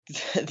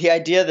the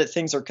idea that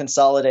things are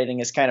consolidating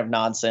is kind of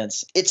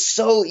nonsense. It's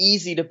so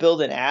easy to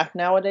build an app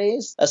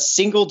nowadays. A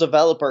single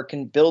developer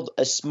can build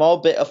a small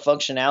bit of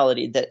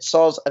functionality that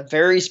solves a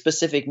very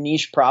specific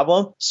niche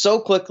problem so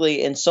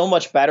quickly and so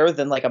much better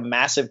than like a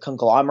massive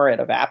conglomerate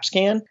of apps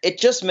can. It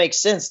just makes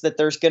sense that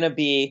there's going to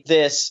be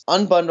this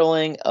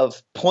unbundling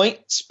of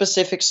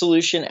point-specific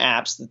solution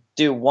apps that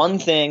do one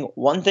thing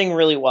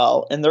really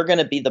well, and they're going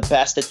to be the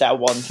best at that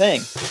one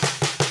thing.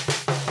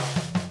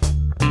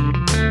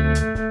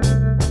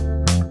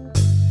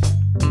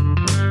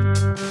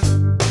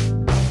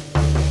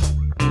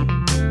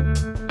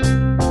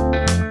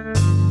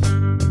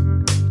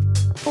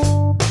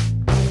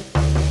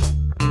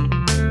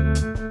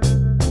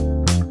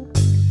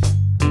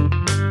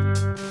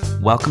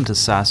 Welcome to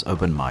SaaS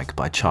Open Mic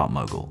by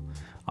Chartmogul.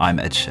 I'm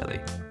Ed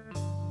Shelley.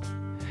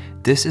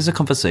 This is a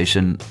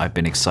conversation I've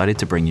been excited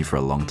to bring you for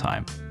a long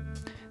time.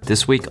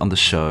 This week on the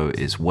show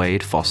is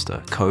Wade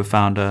Foster,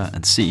 co-founder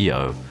and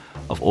CEO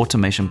of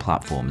automation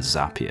platform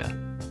Zapier.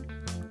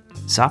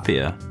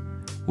 Zapier,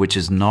 which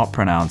is not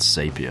pronounced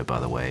Zapier by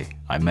the way,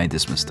 I made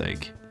this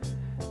mistake,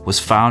 was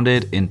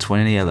founded in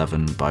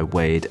 2011 by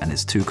Wade and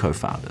his two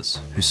co-founders,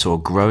 who saw a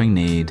growing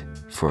need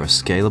for a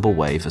scalable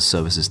way for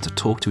services to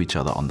talk to each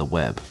other on the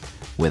web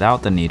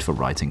without the need for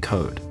writing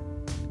code.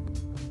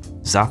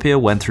 Zapier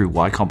went through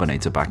Y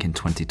Combinator back in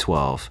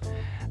 2012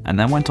 and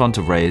then went on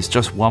to raise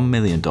just $1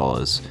 million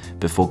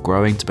before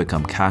growing to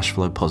become cash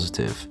flow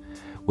positive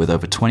with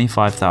over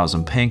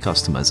 25,000 paying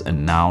customers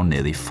and now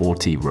nearly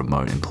 40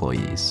 remote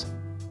employees.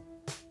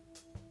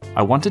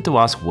 I wanted to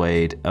ask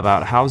Wade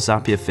about how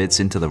Zapier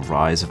fits into the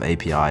rise of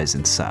APIs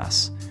in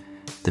SaaS,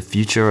 the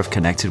future of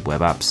connected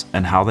web apps,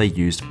 and how they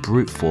used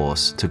brute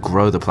force to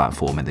grow the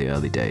platform in the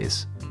early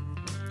days.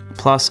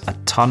 Plus a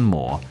ton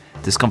more.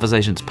 This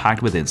conversation's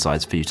packed with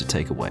insights for you to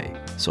take away,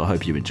 so I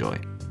hope you enjoy.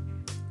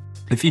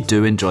 If you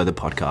do enjoy the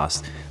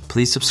podcast,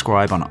 please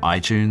subscribe on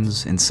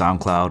iTunes, in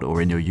SoundCloud,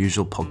 or in your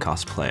usual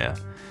podcast player,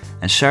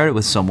 and share it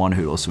with someone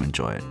who'd also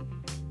enjoy it.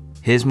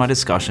 Here's my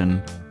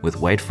discussion with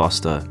Wade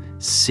Foster,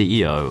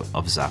 CEO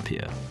of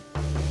Zapier.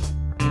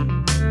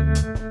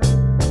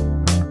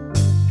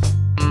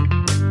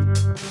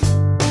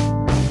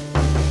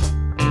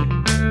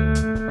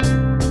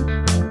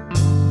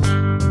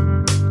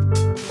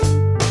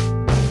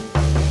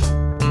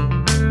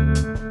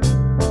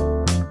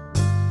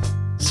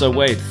 So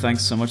Wade,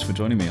 thanks so much for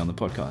joining me on the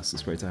podcast.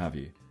 It's great to have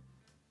you.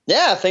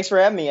 Yeah, thanks for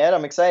having me, Ed.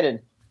 I'm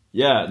excited.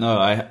 Yeah, no,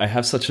 I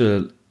have such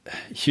a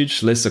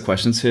huge list of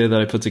questions here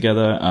that I put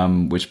together,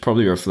 which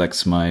probably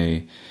reflects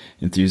my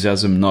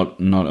enthusiasm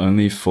not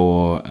only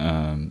for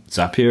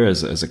Zapier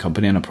as a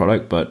company and a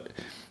product, but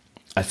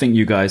I think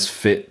you guys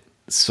fit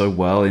so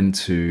well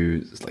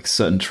into like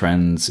certain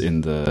trends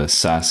in the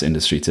SaaS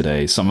industry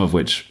today, some of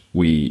which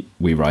we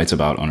write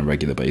about on a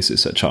regular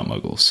basis at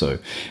Chartmogul. So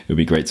it would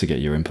be great to get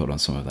your input on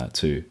some of that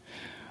too.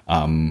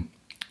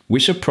 We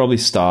should probably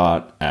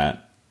start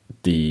at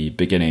the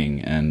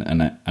beginning,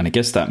 and I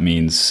guess that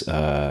means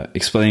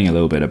explaining a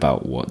little bit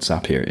about what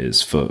Zapier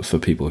is for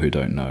people who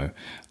don't know.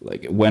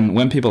 Like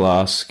when people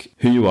ask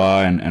who you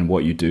are and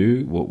what you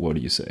do, what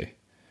do you say?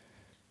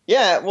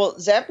 Yeah, well,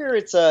 Zapier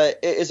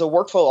is a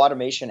workflow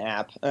automation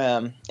app,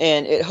 and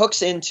it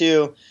hooks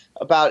into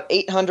about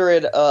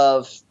 800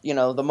 of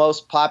the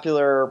most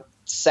popular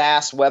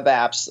SaaS web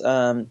apps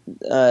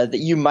that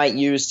you might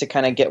use to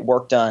kind of get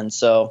work done.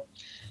 So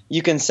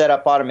you can set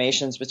up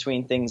automations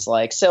between things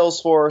like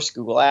Salesforce,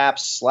 Google Apps,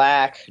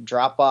 Slack,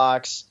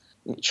 Dropbox,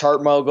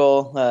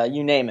 Chartmogul,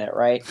 you name it,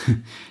 right?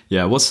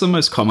 Yeah, what's the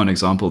most common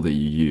example that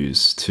you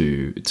use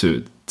to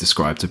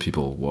describe to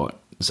people what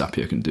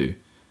Zapier can do?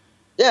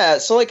 Yeah,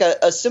 so like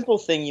a simple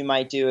thing you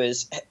might do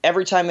is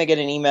every time I get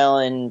an email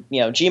in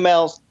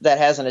Gmail that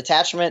has an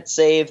attachment,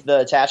 save the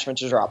attachment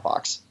to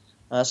Dropbox.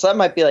 So that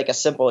might be like a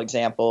simple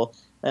example.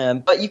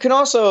 But you can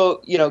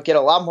also get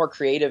a lot more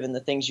creative in the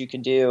things you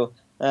can do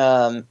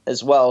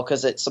as well,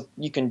 because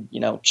you can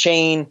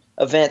chain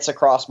events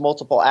across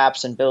multiple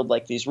apps and build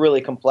like these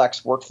really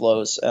complex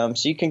workflows.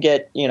 So you can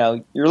get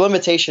your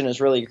limitation is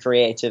really your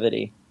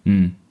creativity.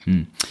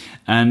 Mm-hmm.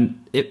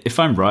 And if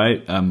I'm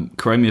right,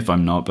 correct me if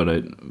I'm not,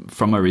 but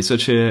from my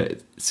research here,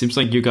 it seems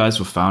like you guys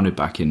were founded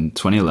back in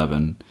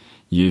 2011.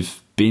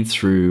 You've been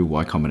through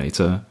Y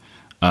Combinator.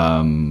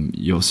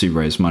 You obviously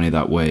raised money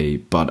that way,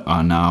 but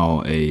are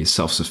now a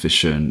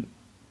self-sufficient,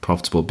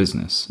 profitable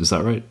business. Is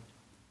that right?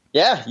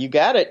 Yeah, you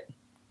got it.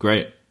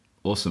 Great.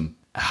 Awesome.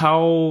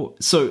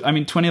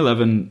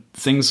 2011,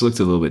 things looked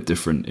a little bit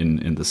different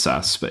in the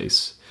SaaS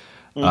space.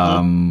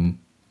 Mm-hmm.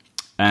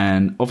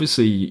 And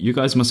obviously, you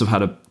guys must have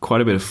had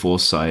quite a bit of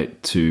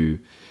foresight to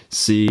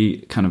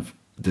see kind of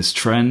this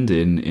trend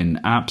in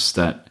apps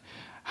that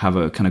have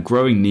a kind of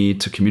growing need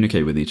to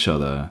communicate with each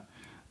other,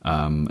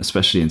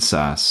 especially in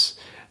SaaS,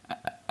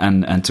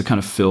 and to kind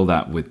of fill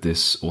that with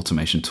this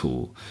automation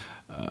tool.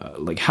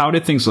 Like, how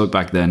did things look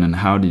back then, and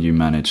how did you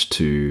manage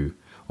to,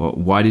 or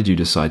why did you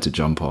decide to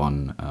jump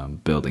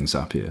on building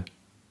Zapier?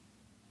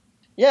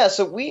 Yeah,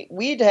 so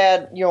we'd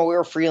had, we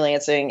were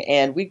freelancing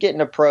and we'd getting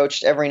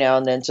approached every now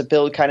and then to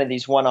build kind of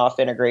these one-off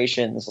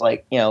integrations,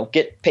 like,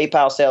 get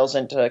PayPal sales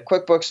into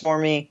QuickBooks for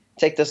me,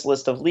 take this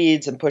list of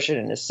leads and push it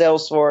into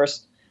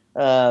Salesforce,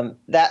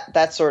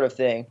 that sort of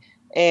thing.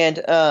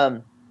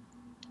 And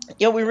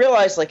we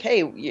realized, like,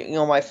 hey,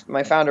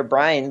 my founder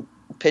Brian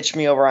pitched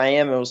me over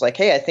IM and was like,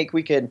 hey, I think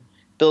we could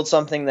build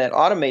something that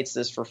automates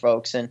this for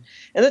folks. And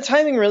the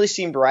timing really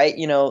seemed right.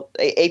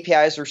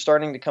 APIs were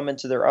starting to come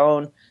into their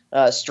own.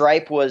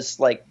 Stripe was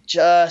like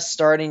just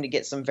starting to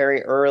get some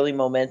very early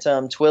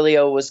momentum.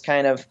 Twilio was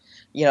kind of,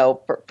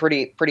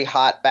 pretty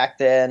hot back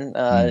then.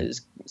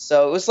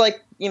 So it was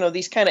like,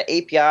 these kind of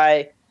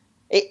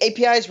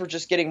APIs were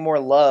just getting more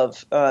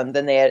love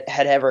than they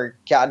had ever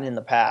gotten in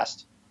the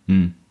past.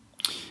 Mm.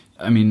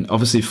 I mean,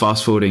 obviously,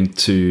 fast forwarding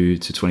to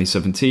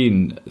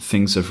 2017,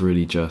 things have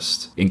really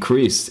just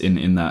increased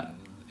in that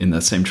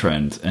same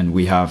trend, and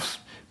we have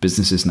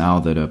businesses now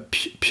that are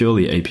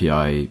purely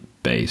API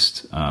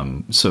based.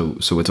 So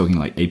we're talking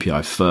like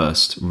API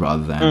first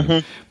rather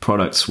than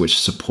products which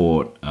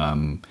support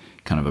kind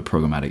of a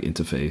programmatic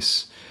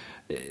interface.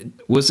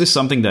 Was this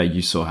something that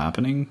you saw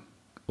happening,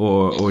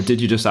 or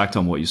did you just act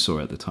on what you saw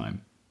at the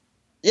time?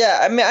 Yeah,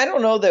 I mean, I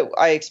don't know that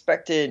I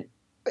expected.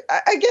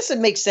 I guess it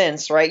makes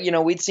sense, right?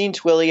 We'd seen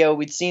Twilio,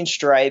 we'd seen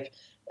Stripe.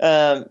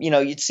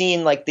 You'd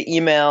seen like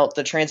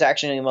the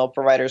transaction email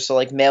providers, so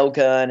like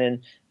Mailgun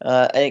and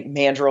I think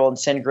Mandrill and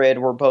SendGrid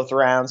were both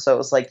around. So it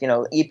was like,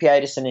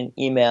 API to send an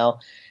email.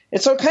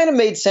 And so it kind of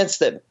made sense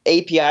that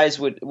APIs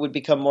would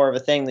become more of a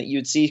thing, that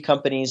you'd see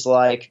companies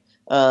like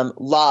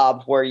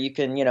Lob, where you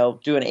can,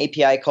 do an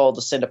API call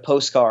to send a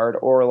postcard,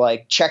 or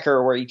like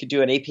Checker, where you could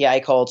do an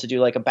API call to do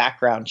like a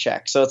background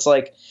check. So it's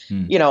like,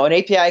 an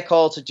API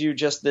call to do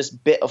just this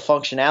bit of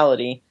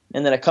functionality,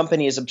 and then a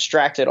company has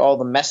abstracted all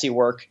the messy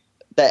work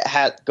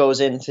that goes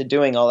into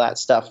doing all that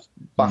stuff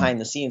behind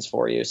the scenes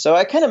for you. So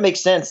it kind of makes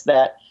sense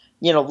that,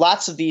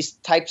 lots of these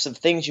types of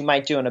things you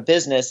might do in a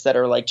business that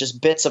are like just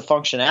bits of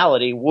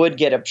functionality would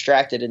get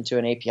abstracted into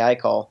an API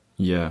call.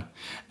 Yeah.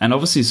 And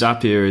obviously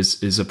Zapier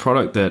is a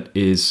product that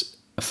is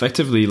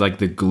effectively like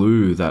the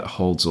glue that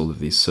holds all of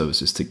these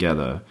services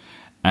together.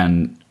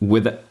 And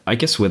without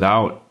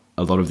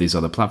a lot of these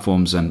other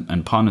platforms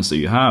and partners that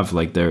you have,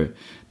 like the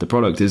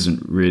product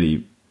isn't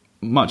really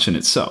much in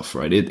itself,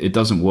 right? It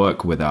doesn't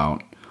work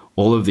without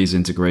all of these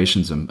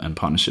integrations and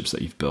partnerships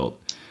that you've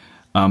built.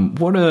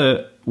 What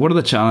are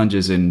the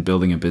challenges in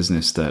building a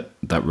business that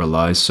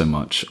relies so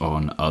much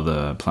on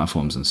other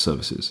platforms and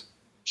services?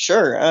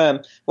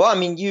 Sure. Well, I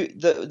mean,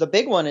 the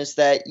big one is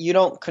that you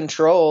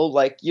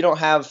don't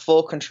have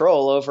full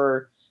control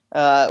over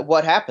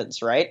what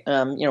happens, right?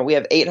 We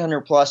have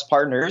 800 plus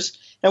partners,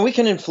 and we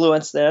can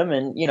influence them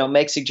and,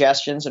 make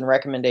suggestions and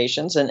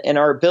recommendations, and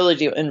our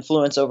ability to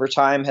influence over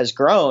time has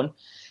grown.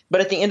 But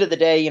at the end of the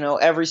day,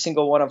 every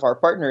single one of our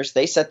partners,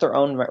 they set their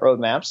own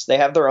roadmaps. They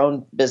have their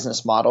own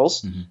business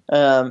models,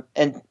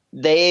 and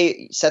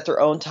they set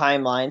their own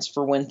timelines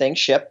for when things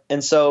ship.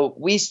 And so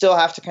we still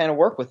have to kind of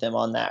work with them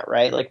on that,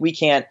 right? Like we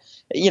can't,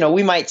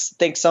 we might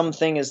think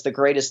something is the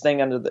greatest thing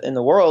in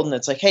the world, and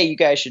it's like, hey, you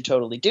guys should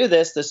totally do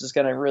this. This is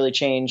going to really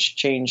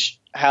change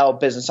how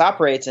business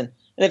operates. And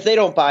if they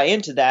don't buy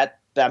into that,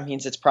 that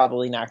means it's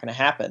probably not going to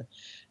happen.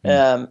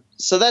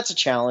 So that's a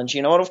challenge,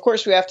 and of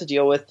course we have to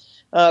deal with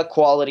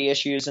quality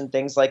issues and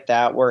things like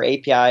that, where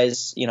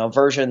APIs,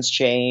 versions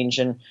change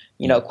and,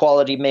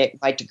 quality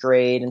might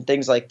degrade and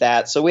things like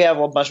that. So we have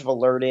a bunch of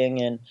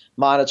alerting and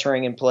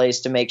monitoring in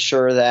place to make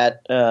sure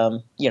that,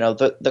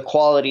 the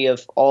quality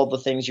of all the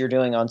things you're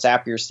doing on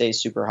Zapier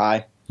stays super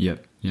high.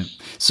 Yep.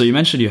 So you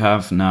mentioned you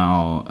have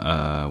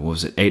now,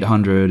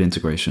 800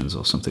 integrations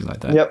or something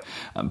like that? Yep.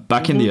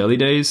 Back in the early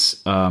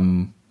days,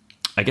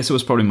 I guess it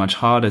was probably much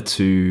harder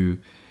to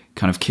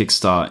kind of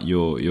kickstart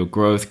your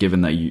growth,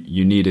 given that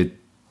you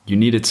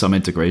needed some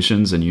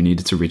integrations and you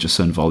needed to reach a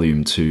certain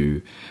volume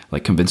to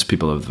like convince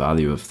people of the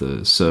value of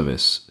the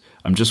service.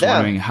 I'm just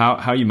wondering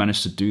how you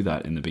managed to do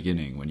that in the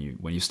beginning when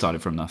you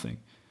started from nothing.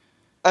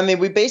 I mean,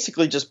 we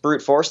basically just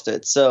brute forced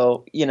it.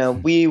 So,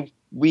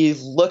 we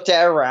looked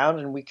around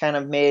and we kind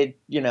of made,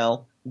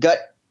 gut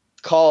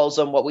calls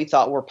on what we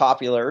thought were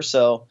popular.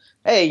 So,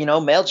 hey,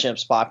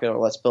 MailChimp's popular.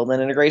 Let's build an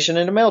integration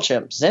into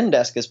MailChimp.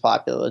 Zendesk is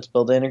popular. Let's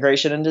build an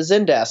integration into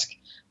Zendesk.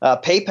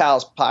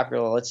 PayPal's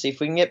popular. Let's see if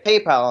we can get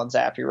PayPal on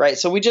Zapier, right?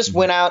 So we just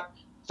went out,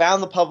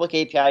 found the public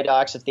API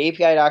docs. If the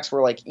API docs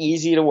were like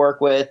easy to work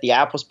with, the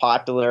app was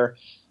popular,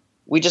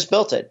 we just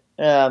built it.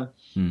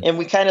 And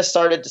we kind of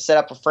started to set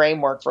up a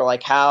framework for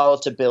like how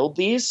to build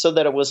these so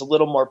that it was a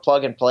little more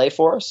plug and play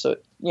for us. So,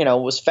 it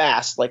was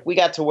fast. Like we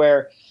got to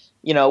where,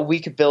 we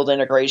could build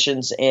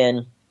integrations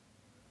in,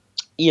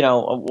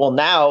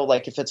 now,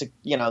 like if it's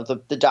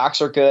the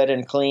docs are good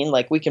and clean,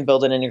 like we can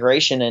build an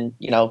integration in,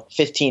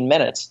 15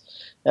 minutes.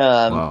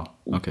 Wow.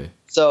 Okay.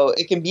 So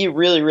it can be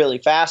really, really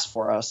fast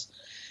for us.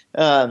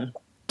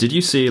 Did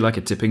you see like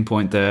a tipping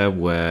point there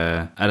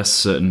where at a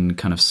certain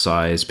kind of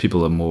size,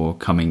 people are more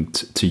coming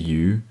to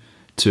you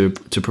to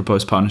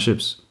propose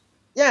partnerships?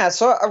 Yeah,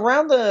 so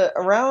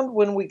around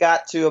when we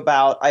got to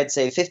about, I'd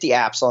say, 50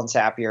 apps on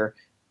Zapier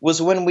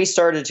was when we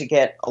started to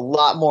get a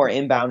lot more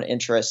inbound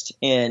interest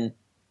in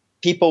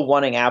people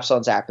wanting apps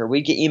on Zapier.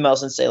 We'd get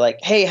emails and say like,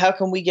 "Hey, how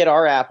can we get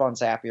our app on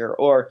Zapier?"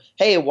 Or,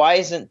 "Hey, why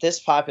isn't this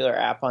popular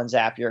app on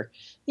Zapier?"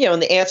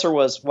 And the answer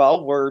was,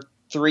 "Well, we're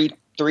three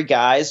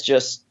guys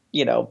just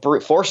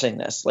brute forcing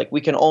this. Like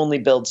we can only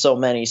build so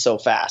many so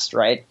fast,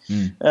 right?"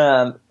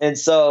 And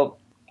so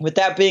with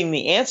that being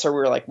the answer, we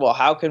were like, well,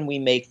 how can we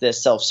make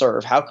this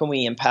self-serve? How can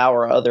we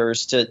empower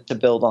others to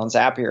build on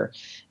Zapier?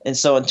 And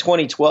so in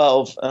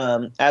 2012,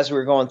 as we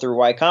were going through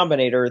Y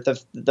Combinator,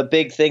 the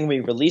big thing we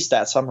released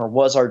that summer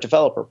was our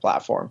developer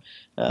platform,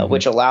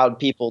 which allowed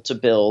people to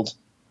build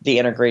the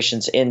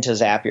integrations into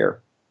Zapier.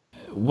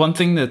 One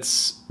thing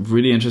that's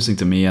really interesting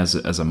to me as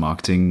a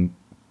marketing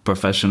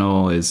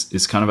professional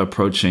is kind of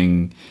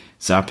approaching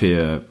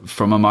Zapier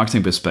from a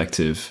marketing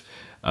perspective.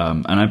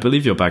 And I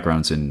believe your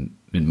background's in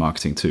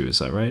marketing too. Is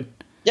that right?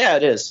 Yeah,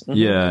 it is. Mm-hmm.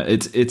 Yeah,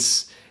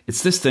 it's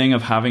this thing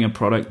of having a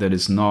product that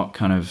is not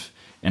kind of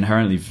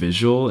inherently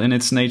visual in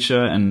its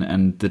nature,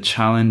 and the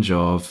challenge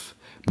of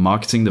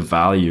marketing the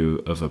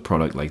value of a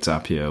product like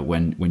Zapier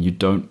when you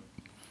don't.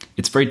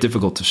 It's very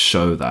difficult to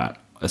show that,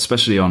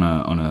 especially on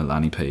a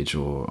landing page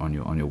or on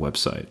your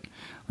website.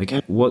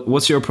 Like,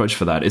 what's your approach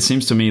for that? It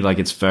seems to me like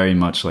it's very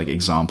much like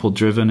example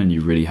driven, and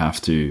you really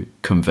have to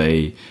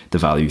convey the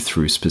value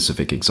through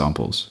specific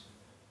examples.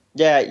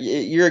 Yeah,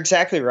 you're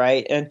exactly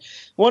right. And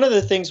one of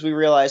the things we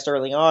realized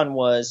early on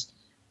was,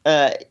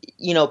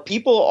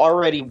 people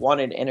already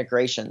wanted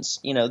integrations.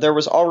 There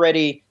was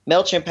already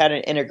MailChimp had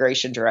an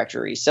integration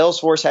directory.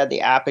 Salesforce had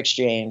the App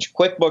Exchange.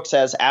 QuickBooks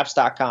has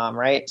apps.com,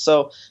 right?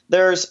 So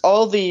there's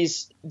all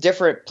these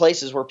different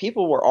places where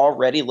people were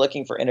already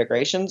looking for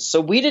integrations. So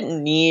we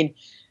didn't need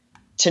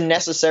to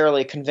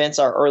necessarily convince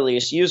our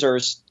earliest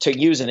users to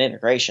use an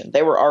integration.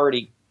 They were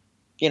already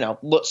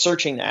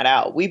searching that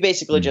out. We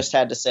basically just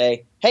had to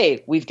say,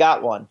 "Hey, we've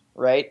got one,"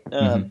 right?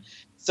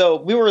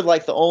 So we were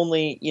like the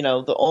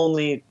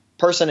only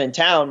person in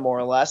town, more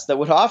or less, that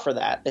would offer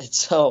that. And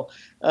so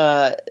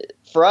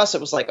for us,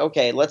 it was like,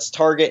 okay, let's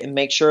target and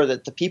make sure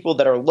that the people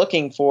that are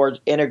looking for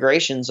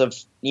integrations of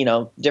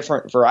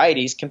different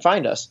varieties can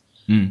find us.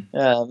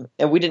 And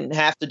we didn't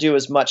have to do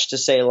as much to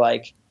say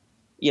like,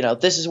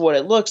 this is what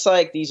it looks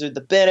like. These are the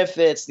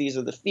benefits. These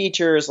are the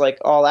features, like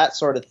all that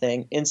sort of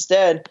thing.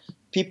 Instead,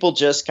 people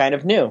just kind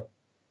of knew.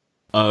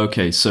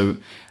 Okay, so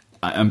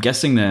I'm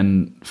guessing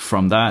then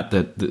from that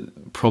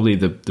probably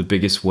the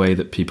biggest way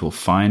that people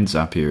find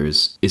Zapier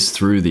is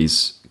through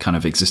these kind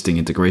of existing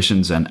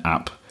integrations and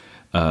app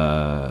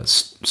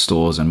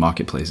stores and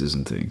marketplaces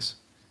and things.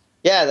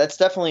 Yeah, that's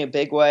definitely a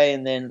big way.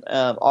 And then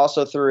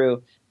also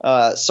through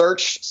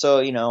search.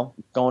 So,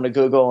 going to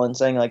Google and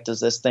saying like, does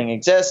this thing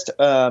exist?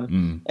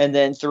 And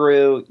then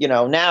through,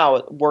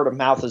 now word of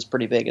mouth is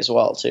pretty big as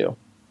well too.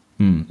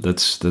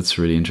 That's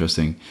really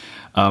interesting.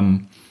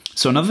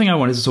 So another thing I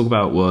wanted to talk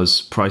about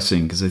was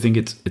pricing, because I think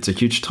it's a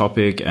huge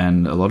topic,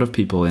 and a lot of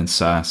people in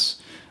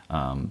SaaS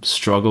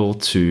struggle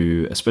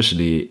to,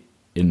 especially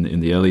in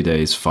the early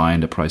days,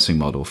 find a pricing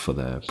model for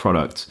their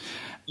product.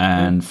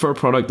 And for a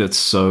product that's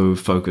so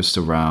focused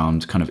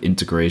around kind of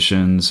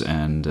integrations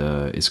and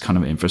is kind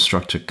of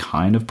infrastructure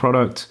kind of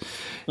product,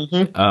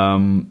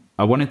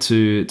 I wanted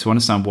to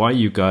understand why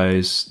you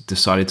guys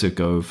decided to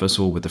go, first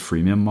of all, with the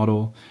freemium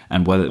model,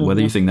 and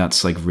whether you think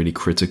that's like really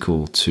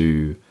critical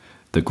to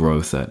the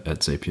growth at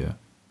Zapier.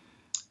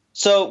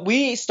 So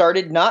we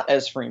started not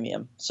as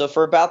freemium. So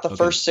for about the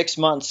first 6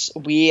 months,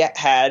 we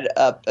had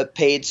a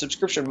paid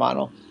subscription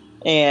model,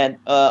 and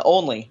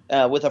only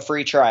with a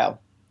free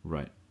trial.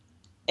 Right.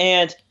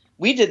 And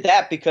we did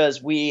that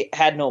because we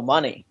had no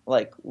money.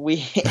 Like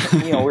we're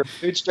a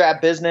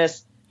bootstrap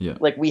business. Yeah.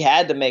 Like we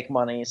had to make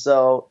money.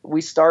 So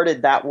we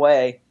started that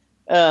way.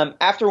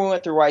 After we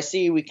went through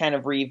YC, we kind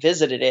of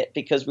revisited it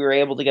because we were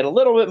able to get a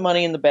little bit of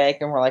money in the bank,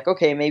 and we're like,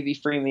 okay, maybe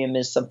freemium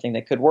is something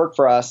that could work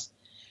for us.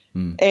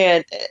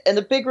 And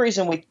the big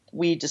reason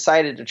we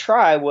decided to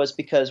try was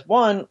because,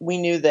 one, we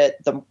knew that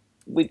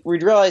we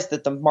realized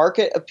that the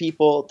market of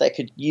people that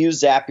could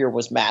use Zapier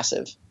was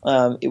massive.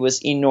 It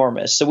was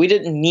enormous. So we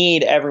didn't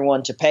need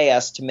everyone to pay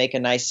us to make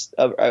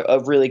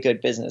a really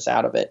good business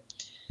out of it.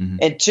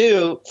 And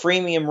two,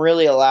 freemium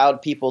really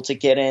allowed people to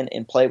get in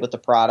and play with the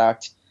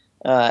product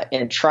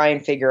and try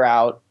and figure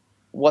out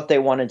what they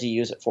wanted to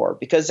use it for.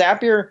 Because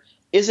Zapier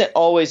isn't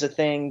always a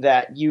thing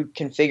that you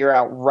can figure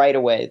out right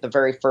away, the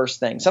very first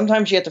thing.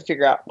 Sometimes you have to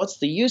figure out, what's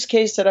the use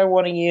case that I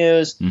want to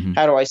use?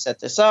 How do I set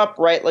this up,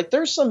 right? Like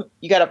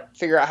you got to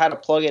figure out how to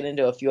plug it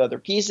into a few other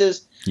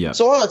pieces. Yeah.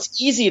 So while it's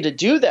easy to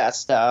do that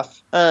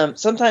stuff,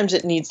 sometimes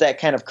it needs that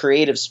kind of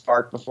creative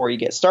spark before you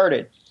get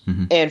started.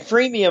 And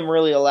freemium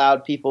really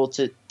allowed people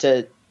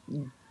to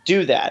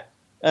do that.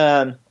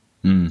 The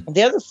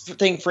other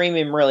thing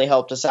freemium really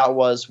helped us out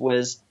was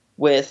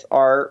with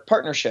our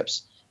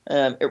partnerships.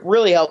 It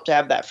really helped to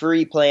have that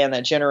free plan,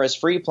 that generous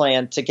free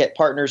plan, to get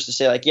partners to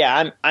say like,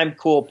 yeah, I'm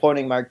cool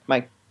putting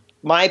my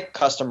my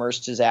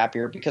customers to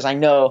Zapier because I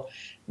know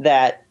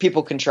that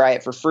people can try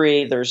it for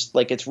free.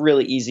 It's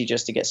really easy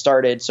just to get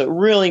started. So it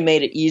really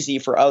made it easy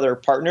for other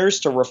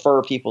partners to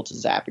refer people to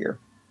Zapier.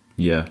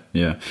 Yeah,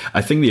 yeah.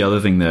 I think the other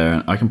thing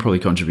there, I can probably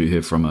contribute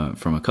here from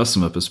a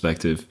customer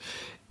perspective,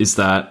 is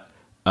that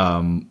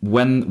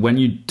when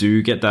you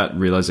do get that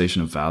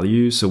realization of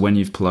value, so when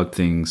you've plugged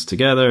things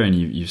together and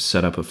you've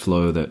set up a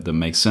flow that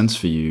makes sense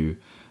for you,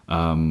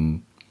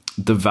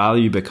 the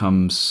value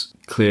becomes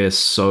clear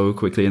so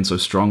quickly and so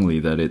strongly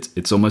that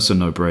it's almost a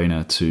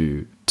no-brainer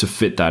to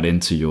fit that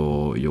into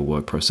your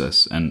work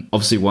process. And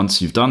obviously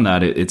once you've done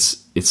that,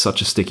 it's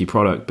such a sticky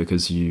product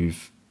because you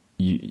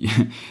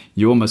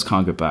almost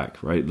can't go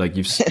back, right? Like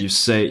you've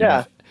Yeah.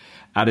 you've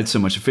added so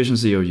much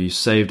efficiency, or you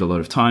saved a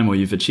lot of time, or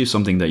you've achieved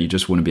something that you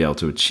just wouldn't be able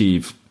to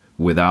achieve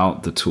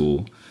without the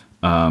tool,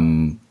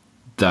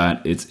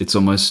 that it's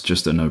almost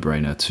just a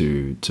no-brainer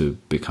to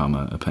become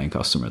a paying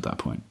customer at that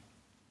point.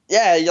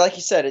 Yeah, like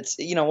you said, it's,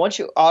 once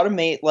you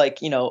automate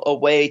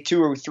away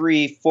 2 or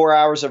 3, 4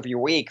 hours of your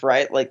week,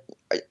 right? Like,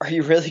 are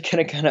you really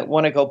gonna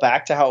want to go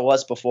back to how it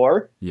was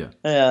before? Yeah.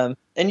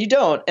 And you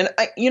don't. And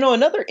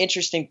another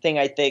interesting thing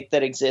I think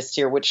that exists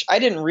here, which I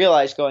didn't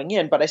realize going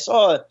in, but I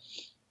saw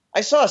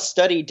a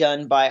study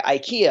done by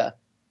IKEA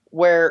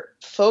where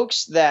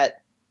folks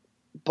that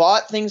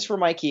bought things from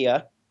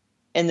IKEA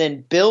and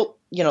then built,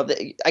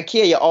 the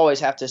IKEA, you always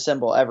have to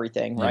assemble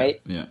everything,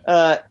 right?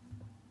 Yeah.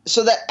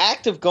 So that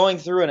act of going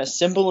through and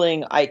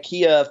assembling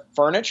IKEA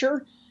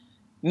furniture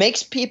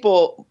makes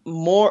people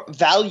more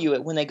value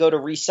it when they go to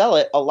resell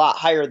it a lot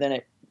higher than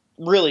it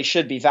really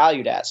should be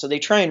valued at. So they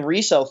try and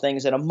resell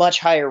things at a much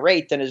higher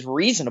rate than is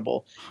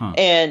reasonable. Huh.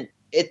 And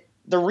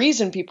the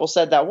reason people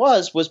said that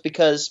was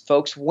because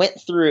folks went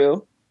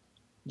through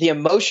the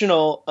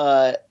emotional,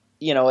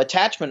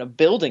 attachment of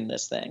building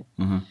this thing.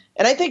 Mm-hmm.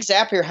 And I think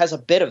Zapier has a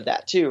bit of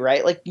that too,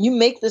 right? Like you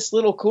make this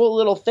cool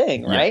little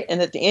thing, right?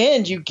 And at the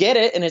end you get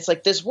it and it's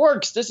like, this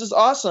works. This is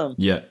awesome.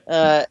 Yeah.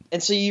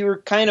 And so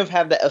you kind of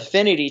have that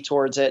affinity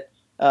towards it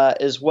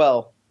as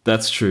well.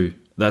 That's true.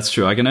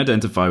 I can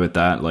identify with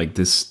that. Like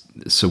this,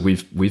 so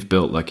we've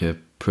built like a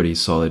pretty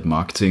solid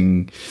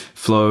marketing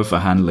flow for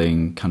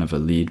handling kind of a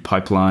lead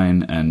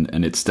pipeline,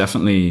 and it's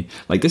definitely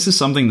like this is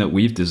something that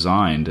we've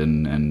designed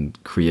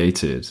and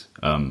created.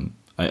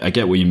 I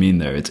get what you mean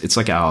there. It's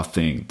like our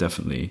thing,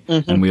 definitely.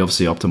 Mm-hmm. And we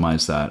obviously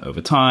optimize that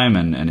over time,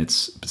 and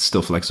it's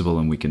still flexible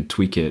and we can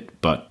tweak it.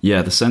 But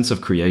yeah, the sense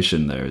of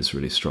creation there is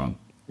really strong.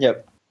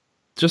 Yep.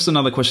 Just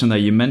another question there.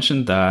 You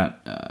mentioned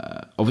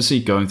that obviously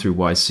going through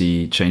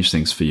YC changed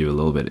things for you a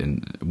little bit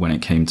when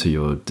it came to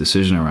your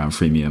decision around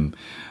freemium.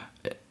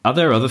 Are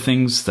there other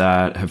things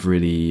that have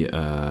really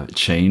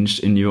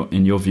changed in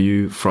your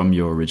view from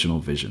your original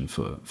vision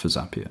for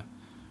Zapier?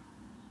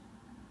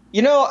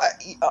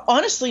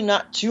 Honestly,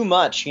 not too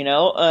much.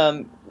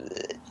 From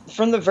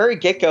the very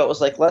get-go, it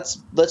was like,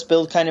 let's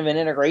build kind of an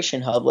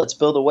integration hub. Let's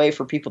build a way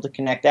for people to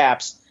connect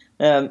apps.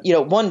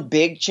 One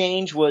big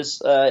change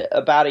was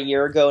about a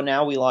year ago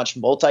now, we launched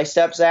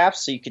multi-step apps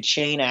so you could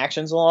chain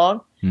actions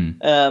along.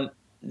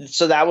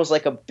 So that was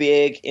like a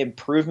big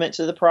improvement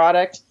to the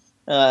product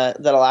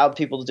that allowed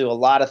people to do a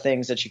lot of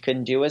things that you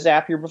couldn't do as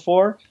Zapier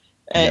before.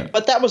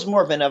 But that was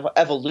more of an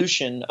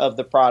evolution of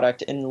the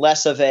product and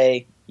less of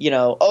a,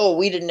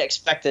 we didn't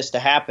expect this to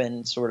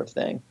happen sort of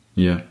thing.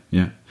 Yeah,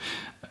 yeah.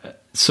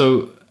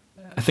 So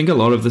I think a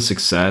lot of the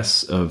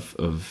success of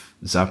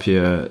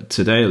Zapier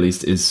today, at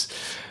least, is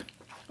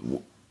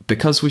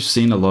because we've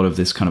seen a lot of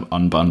this kind of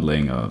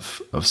unbundling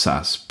of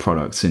SaaS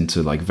products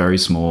into like very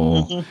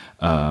small,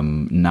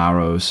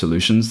 narrow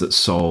solutions that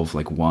solve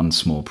like one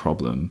small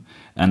problem.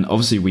 And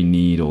obviously we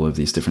need all of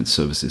these different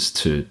services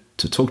to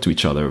talk to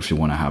each other if you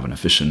want to have an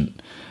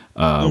efficient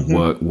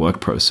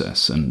work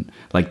process. And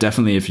like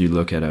definitely if you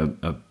look at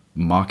a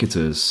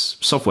marketer's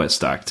software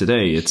stack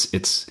today,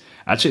 it's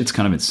actually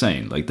kind of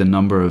insane. Like the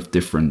number of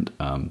different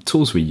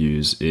tools we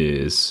use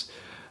is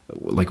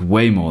like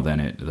way more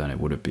than it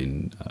would have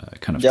been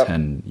kind of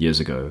 10 years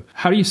ago.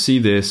 How do you see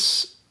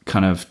this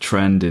kind of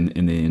trend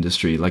in the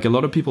industry? Like a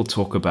lot of people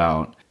talk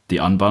about the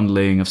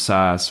unbundling of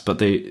SaaS, but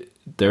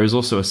there is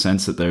also a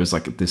sense that there's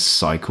like this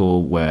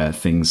cycle where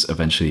things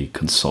eventually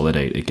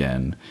consolidate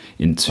again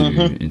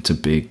into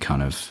big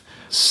kind of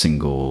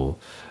single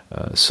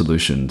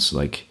solutions.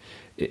 Like,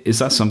 is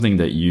that something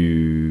that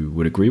you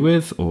would agree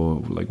with,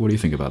 or like, what do you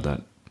think about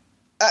that?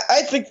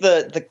 I think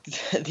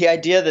the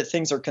idea that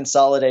things are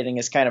consolidating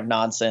is kind of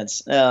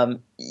nonsense.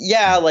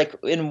 Like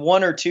in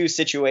one or two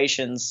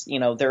situations,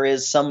 there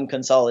is some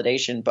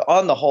consolidation, but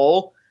on the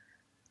whole,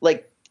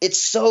 like it's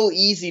so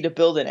easy to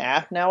build an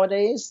app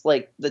nowadays.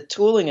 Like the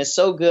tooling is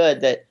so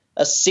good that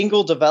a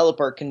single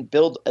developer can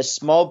build a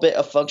small bit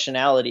of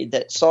functionality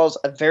that solves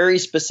a very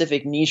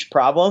specific niche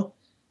problem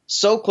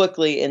so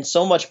quickly and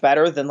so much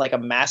better than like a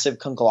massive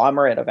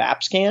conglomerate of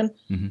apps can,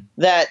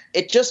 that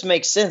it just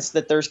makes sense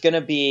that there's going to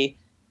be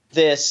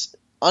this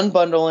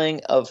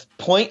unbundling of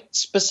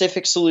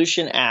point-specific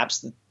solution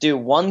apps that do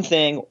one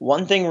thing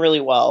really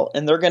well,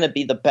 and they're going to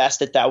be the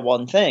best at that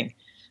one thing.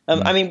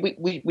 I mean,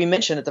 we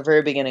mentioned at the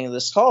very beginning of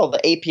this call the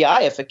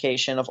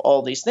API-ification of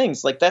all these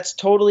things. Like that's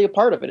totally a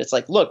part of it. It's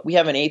like, look, we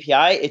have an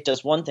API. It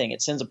does one thing.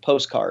 It sends a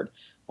postcard,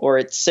 or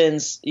it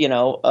sends,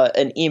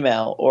 an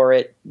email, or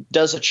it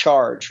does a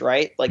charge,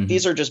 right? Like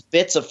these are just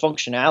bits of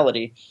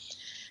functionality.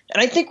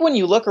 And I think when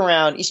you look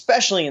around,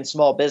 especially in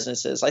small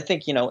businesses, I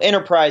think,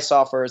 enterprise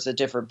software is a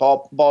different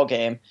ball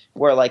game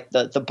where like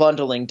the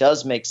bundling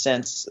does make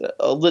sense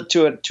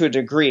to a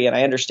degree. And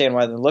I understand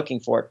why they're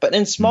looking for it. But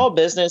in small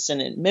business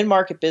and in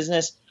mid-market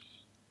business,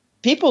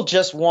 people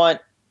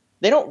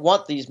they don't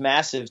want these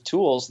massive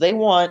tools. They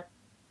want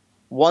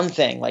one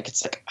thing. Like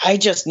it's like, I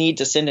just need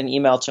to send an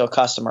email to a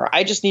customer.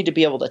 I just need to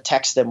be able to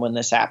text them when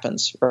this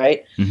happens,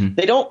 right?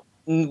 They don't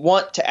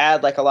want to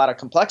add like a lot of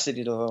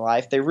complexity to their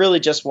life. They really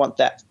just want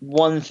that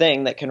one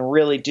thing that can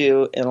really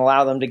do and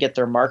allow them to get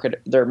their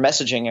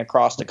messaging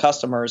across to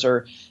customers,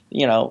 or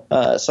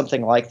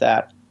something like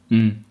that.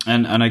 And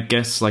I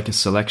guess like a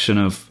selection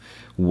of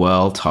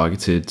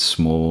well-targeted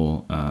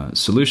small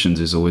solutions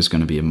is always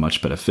going to be a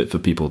much better fit for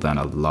people than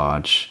a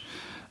large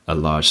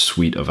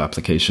suite of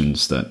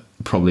applications that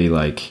probably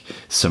like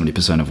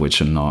 70% of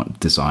which are not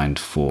designed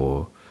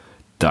for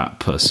that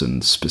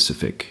person's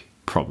specific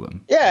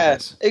problem. Yeah,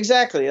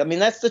 exactly. I mean,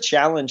 that's the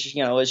challenge,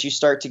 as you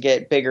start to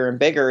get bigger and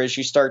bigger, as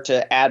you start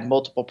to add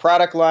multiple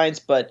product lines.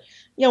 But,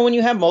 when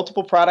you have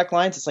multiple product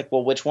lines, it's like,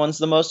 well, which one's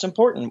the most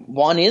important?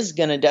 One is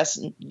going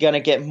to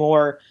get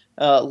more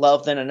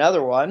love than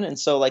another one. And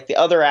so like the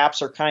other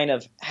apps are kind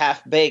of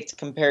half baked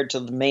compared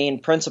to the main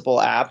principal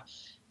app.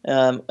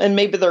 And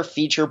maybe they're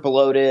feature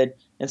bloated.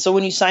 And so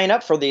when you sign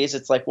up for these,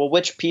 it's like, well,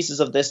 which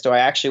pieces of this do I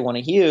actually want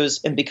to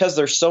use? And because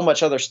there's so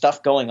much other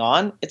stuff going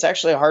on, it's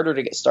actually harder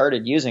to get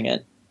started using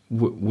it.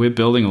 We're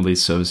building all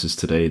these services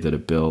today that are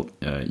built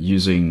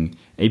using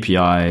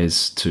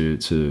APIs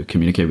to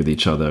communicate with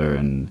each other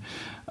and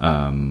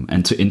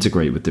to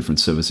integrate with different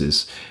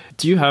services.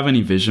 Do you have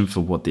any vision for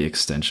what the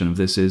extension of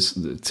this is?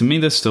 To me,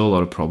 there's still a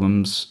lot of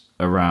problems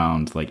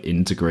around like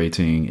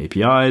integrating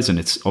APIs, and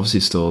it's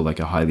obviously still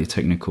like a highly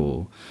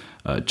technical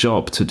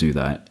job to do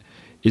that.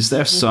 Is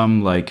there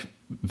some like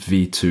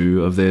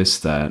V2 of this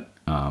that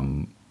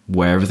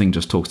where everything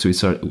just talks to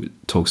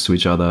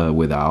each other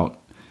without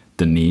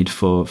the need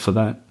for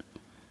that?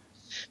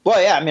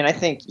 Well, yeah, I mean, I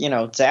think,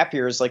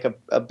 Zapier is like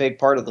a big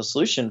part of the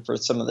solution for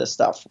some of this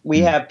stuff. We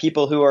have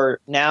people who are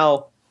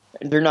now,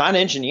 they're not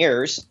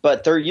engineers,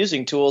 but they're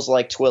using tools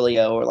like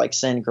Twilio or like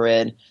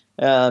SendGrid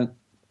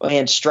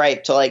and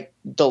Stripe to like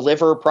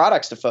deliver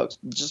products to folks,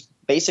 just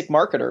basic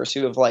marketers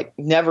who have like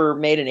never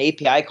made an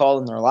API call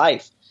in their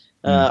life.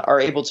 Are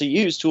able to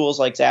use tools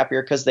like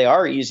Zapier because they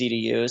are easy to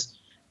use.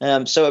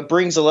 So it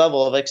brings a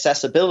level of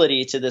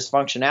accessibility to this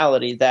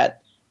functionality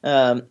that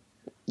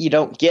you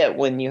don't get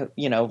when you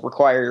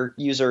require your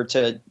user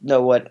to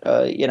know what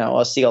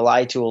a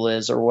CLI tool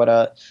is, or what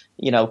a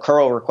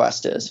curl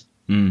request is.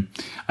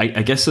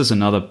 I guess there's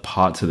another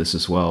part to this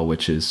as well,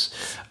 which is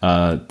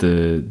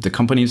the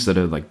companies that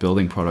are like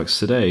building products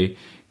today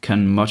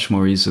can much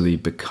more easily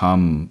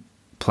become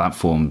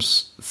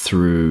platforms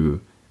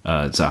through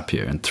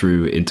Zapier and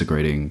through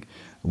integrating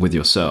with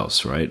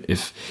yourselves, right?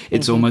 If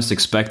it's almost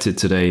expected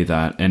today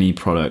that any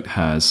product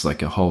has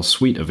like a whole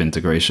suite of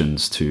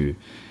integrations to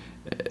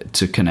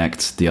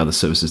connect the other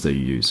services that you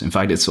use. In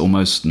fact, it's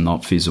almost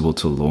not feasible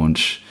to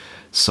launch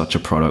such a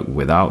product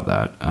without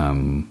that.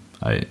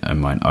 I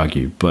might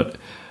argue, but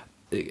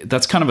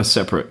that's kind of a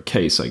separate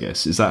case, I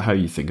guess. Is that how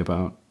you think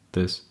about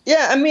this?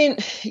 Yeah, I mean,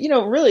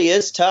 it really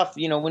is tough.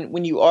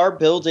 When you are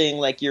building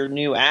like your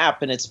new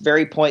app and it's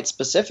very point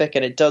specific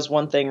and it does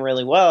one thing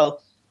really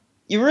well,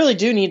 you really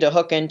do need to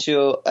hook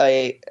into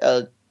a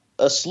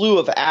slew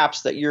of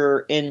apps that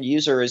your end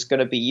user is going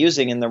to be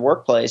using in their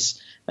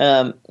workplace.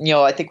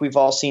 I think we've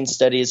all seen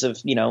studies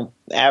of,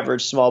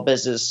 average small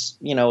business,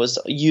 is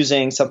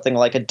using something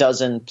like a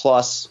dozen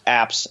plus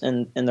apps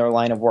in their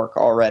line of work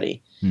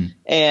already.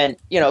 And,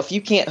 if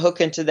you can't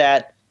hook into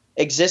that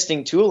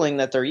existing tooling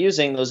that they're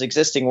using, those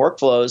existing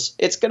workflows,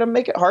 it's going to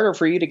make it harder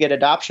for you to get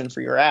adoption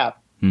for your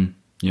app.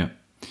 Yeah.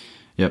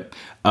 Yep.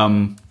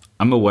 I'm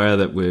aware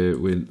that we're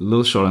a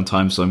little short on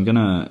time, so I'm going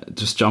to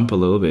just jump a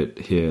little bit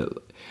here.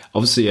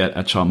 Obviously at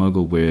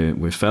ChartMogul,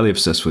 we're fairly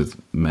obsessed with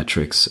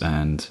metrics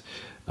and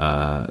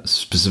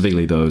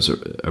specifically those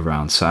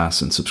around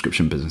SaaS and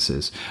subscription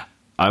businesses.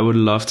 I would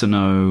love to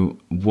know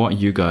what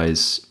you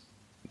guys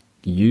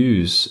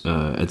use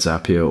at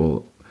Zapier,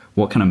 or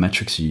what kind of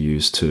metrics you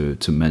use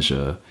to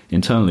measure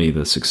internally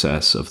the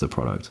success of the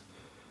product.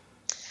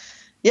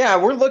 Yeah,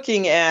 we're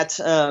looking at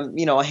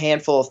a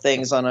handful of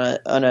things on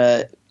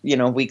a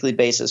weekly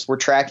basis. We're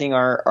tracking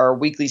our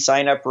weekly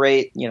sign up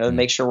rate, to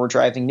make sure we're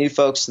driving new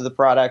folks to the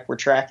product. We're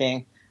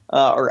tracking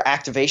our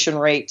activation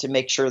rate to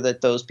make sure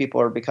that those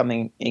people are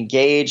becoming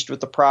engaged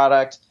with the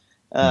product.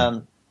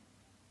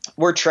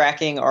 We're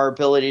tracking our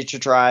ability to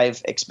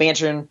drive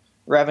expansion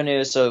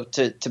revenue, so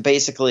to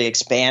basically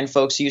expand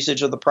folks'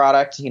 usage of the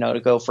product,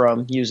 to go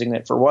from using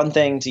it for one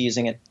thing to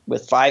using it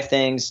with 5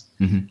 things,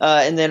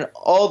 and then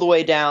all the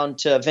way down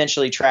to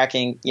eventually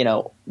tracking,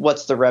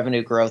 what's the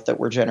revenue growth that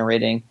we're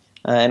generating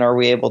and are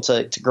we able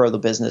to grow the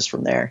business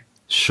from there?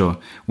 Sure.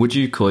 Would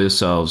you call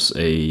yourselves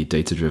a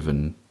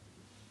data-driven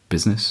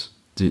business?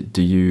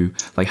 Do you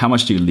like, how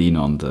much do you lean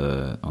on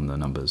the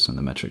numbers and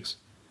the metrics?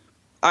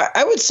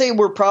 I would say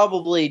we're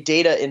probably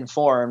data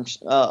informed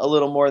a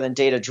little more than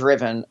data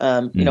driven.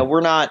 You know,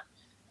 we're not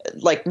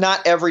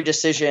every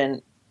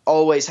decision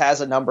always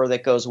has a number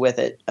that goes with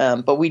it.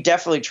 But we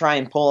definitely try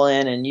and pull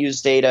in and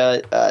use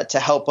data to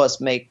help us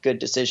make good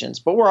decisions.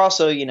 But we're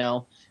also,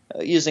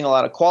 using a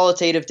lot of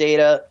qualitative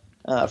data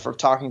for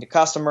talking to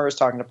customers,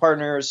 talking to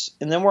partners.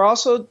 And then we're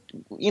also,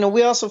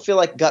 we also feel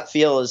like gut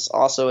feel is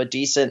also a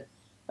decent,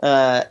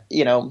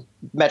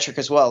 metric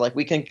as well. Like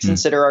we can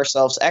consider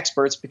ourselves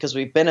experts because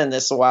we've been in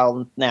this a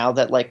while now,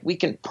 that like we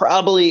can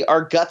probably,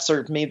 our guts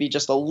are maybe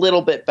just a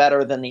little bit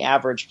better than the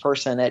average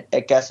person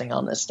at guessing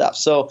on this stuff.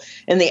 So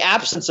in the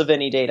absence of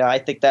any data, I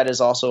think that is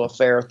also a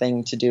fair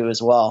thing to do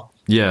as well.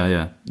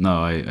 Yeah.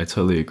 No, I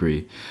totally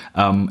agree.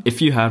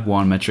 If you had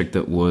one metric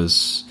that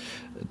was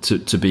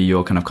to be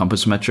your kind of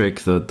compass metric,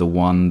 the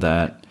one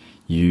that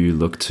you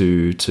look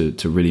to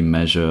really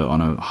measure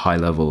on a high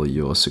level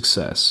your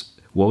success,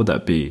 what would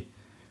that be?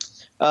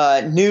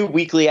 New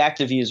weekly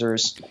active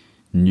users.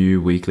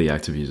 New weekly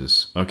active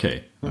users.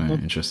 Okay.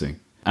 Interesting.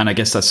 And I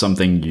guess that's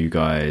something you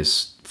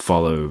guys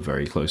follow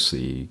very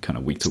closely, kind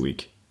of week to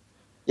week.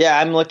 Yeah,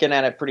 I'm looking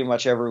at it pretty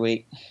much every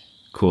week.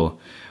 Cool.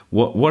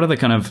 What are the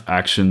kind of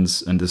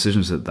actions and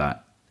decisions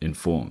that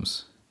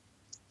informs?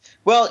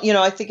 Well,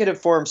 I think it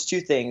informs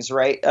two things,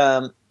 right?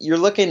 You're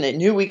looking at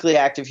new weekly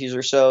active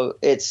users. So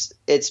it's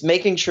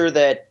making sure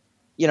that,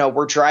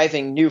 we're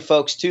driving new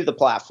folks to the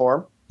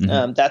platform.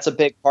 That's a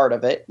big part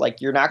of it. Like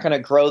you're not going to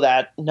grow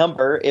that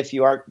number if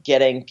you aren't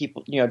getting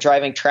people,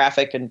 driving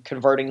traffic and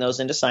converting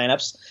those into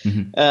signups.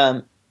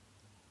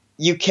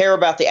 You care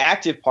about the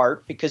active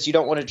part because you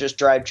don't want to just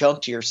drive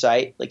junk to your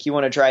site. Like you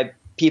want to drive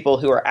people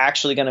who are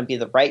actually going to be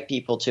the right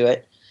people to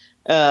it.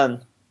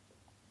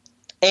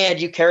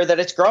 And you care that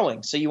it's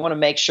growing. So you want to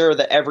make sure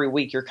that every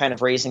week you're kind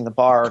of raising the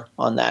bar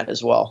on that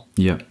as well.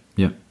 Yeah.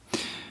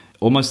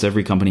 Almost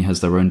every company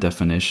has their own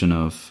definition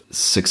of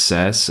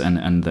success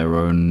and their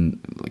own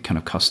kind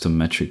of custom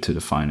metric to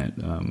define it.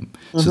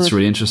 So it's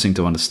really interesting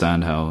to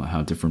understand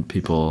how different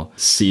people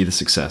see the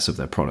success of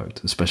their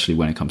product, especially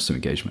when it comes to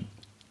engagement.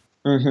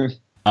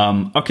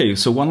 Okay,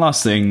 so one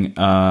last thing,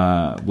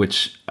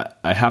 which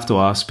I have to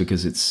ask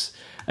because it's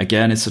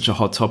such a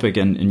hot topic,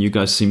 and you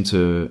guys seem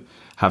to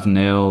have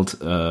nailed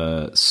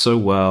so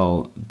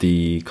well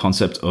the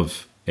concept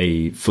of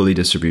a fully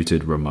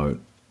distributed remote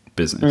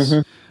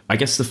business. I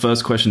guess the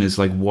first question is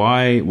like,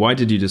 why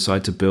did you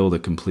decide to build a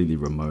completely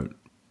remote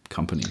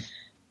company?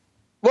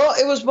 Well,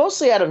 it was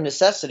mostly out of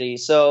necessity.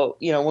 So,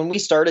 when we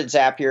started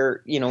Zapier,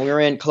 we were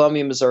in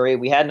Columbia, Missouri.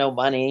 We had no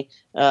money.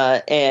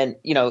 And,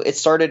 it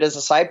started as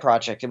a side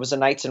project. It was a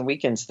nights and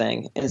weekends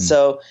thing. And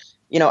so,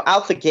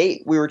 out the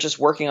gate, we were just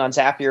working on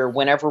Zapier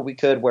whenever we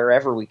could,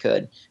 wherever we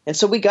could. And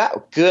so we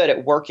got good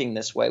at working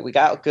this way. We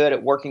got good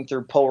at working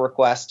through pull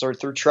requests or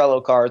through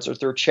Trello cards or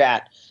through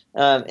chat.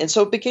 And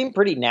so it became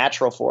pretty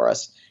natural for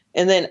us.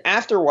 And then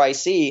after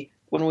YC,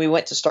 when we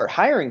went to start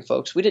hiring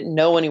folks, we didn't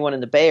know anyone in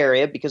the Bay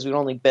Area because we'd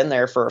only been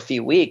there for a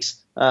few weeks,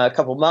 a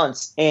couple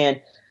months.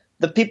 And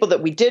the people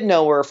that we did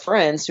know were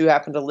friends who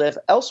happened to live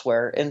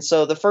elsewhere. And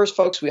so the first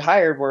folks we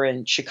hired were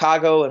in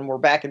Chicago and we're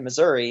back in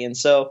Missouri. And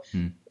so,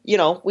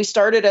 we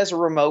started as a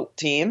remote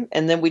team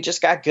and then we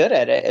just got good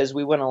at it as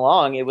we went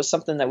along. It was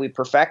something that we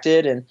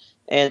perfected and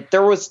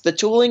the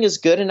tooling is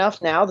good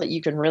enough now that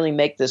you can really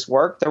make this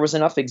work. There was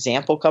enough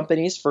example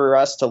companies for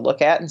us to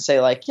look at and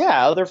say like,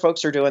 yeah, other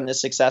folks are doing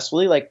this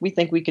successfully. Like we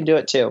think we can do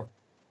it too.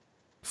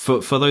 For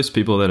those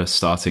people that are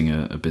starting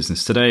a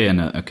business today and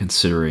are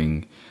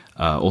considering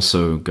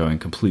also going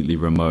completely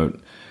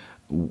remote,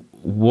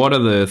 what are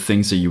the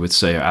things that you would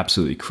say are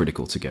absolutely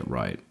critical to get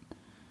right?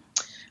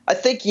 I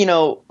think,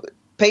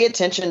 pay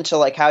attention to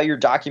like how you're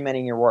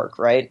documenting your work,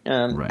 right?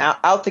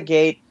 Out the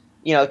gate,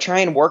 try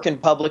and work in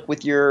public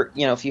with your,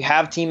 if you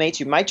have teammates,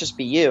 you might just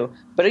be you.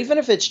 But even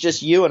if it's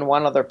just you and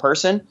one other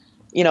person,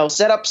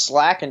 set up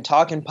Slack and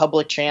talk in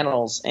public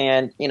channels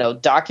and,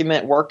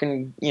 document work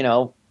and,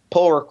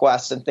 pull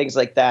requests and things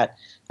like that.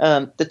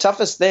 The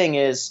toughest thing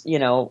is,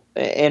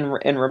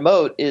 in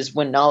remote is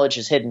when knowledge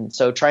is hidden.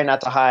 So try not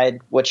to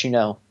hide what you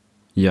know.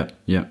 Yeah.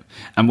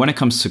 And when it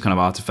comes to kind of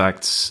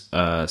artifacts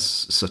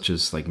such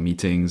as like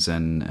meetings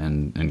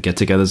and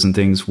get-togethers and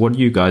things, what do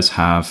you guys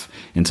have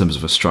in terms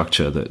of a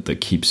structure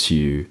that keeps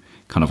you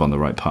kind of on the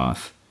right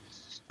path?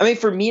 I mean,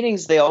 for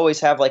meetings, they always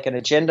have like an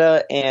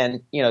agenda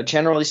and,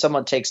 generally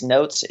someone takes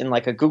notes in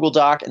like a Google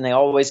Doc and they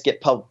always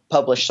get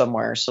published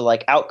somewhere. So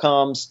like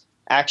outcomes,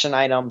 action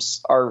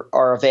items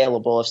are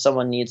available if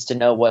someone needs to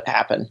know what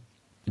happened.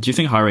 Do you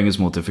think hiring is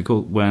more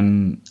difficult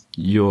when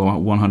you're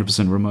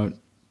 100% remote?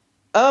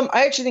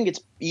 I actually think it's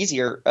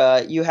easier.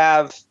 You're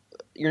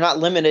not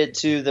limited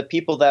to the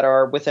people that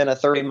are within a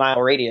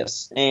 30-mile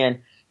radius. And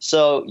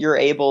so you're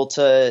able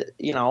to,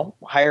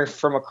 hire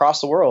from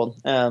across the world.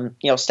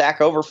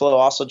 Stack Overflow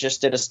also just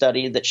did a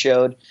study that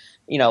showed,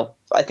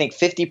 I think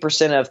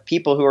 50% of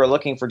people who are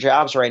looking for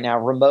jobs right now,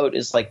 remote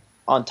is like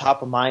on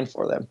top of mind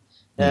for them.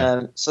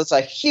 Yeah. So it's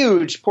a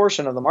huge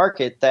portion of the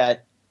market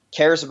that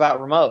cares about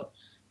remote.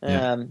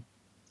 Yeah.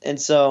 And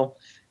so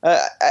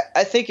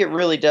I think it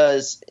really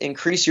does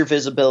increase your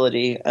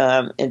visibility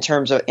in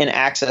terms of in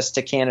access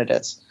to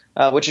candidates,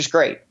 which is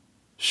great.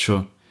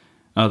 Sure.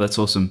 Oh, that's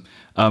awesome.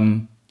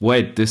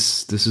 Wade,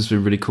 this has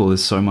been really cool.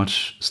 There's so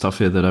much stuff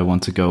here that I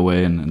want to go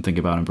away and think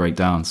about and break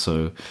down.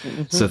 So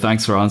so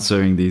thanks for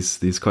answering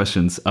these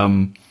questions.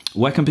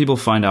 Where can people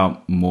find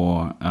out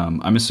more?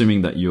 I'm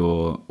assuming that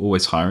you're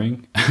always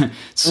hiring.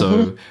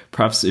 So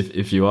perhaps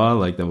if you are,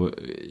 like,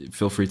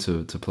 feel free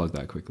to plug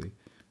that quickly.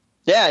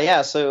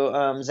 Yeah. So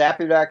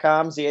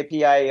Zapier.com,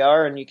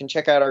 Zapier, and you can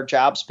check out our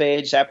jobs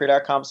page,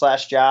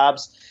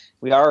 Zapier.com/jobs.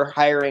 We are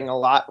hiring a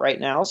lot right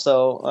now,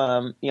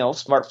 so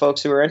smart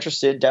folks who are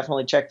interested,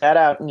 definitely check that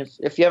out. And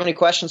if you have any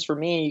questions for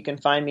me, you can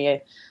find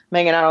me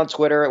hanging out on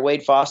Twitter at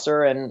Wade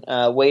Foster, and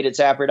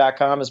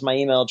Wade@Zapier.com is my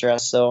email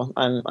address. So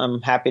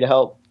I'm happy to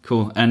help.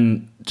 Cool.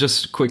 And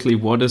just quickly,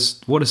 what does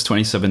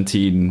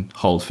 2017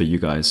 hold for you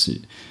guys?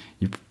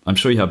 I'm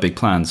sure you have big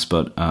plans,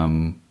 but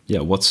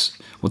what's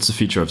the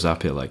future of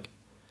Zapier like?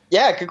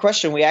 Yeah, good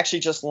question. We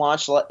actually just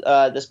launched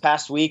this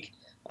past week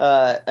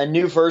a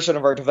new version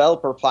of our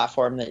developer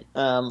platform that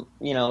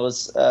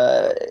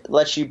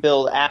lets you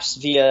build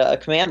apps via a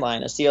command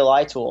line, a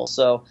CLI tool.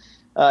 So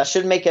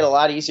should make it a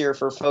lot easier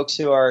for folks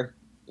who are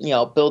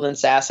building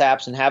SaaS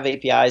apps and have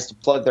APIs to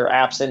plug their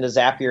apps into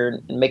Zapier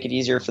and make it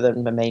easier for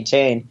them to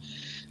maintain.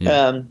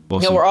 Yeah,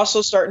 awesome. We're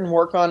also starting to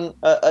work on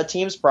a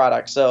Teams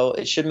product, so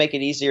it should make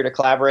it easier to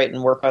collaborate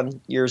and work on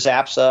your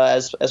Zaps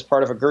as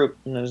part of a group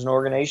and as an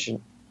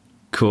organization.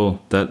 Cool.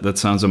 That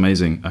sounds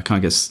amazing. I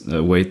can't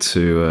wait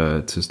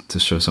to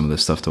show some of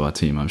this stuff to our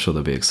team. I'm sure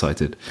they'll be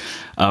excited.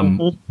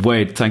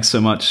 Wade, thanks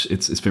so much.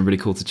 It's been really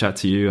cool to chat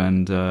to you,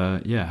 and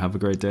have a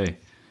great day.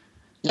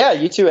 Yeah,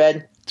 you too,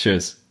 Ed.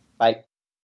 Cheers. Bye.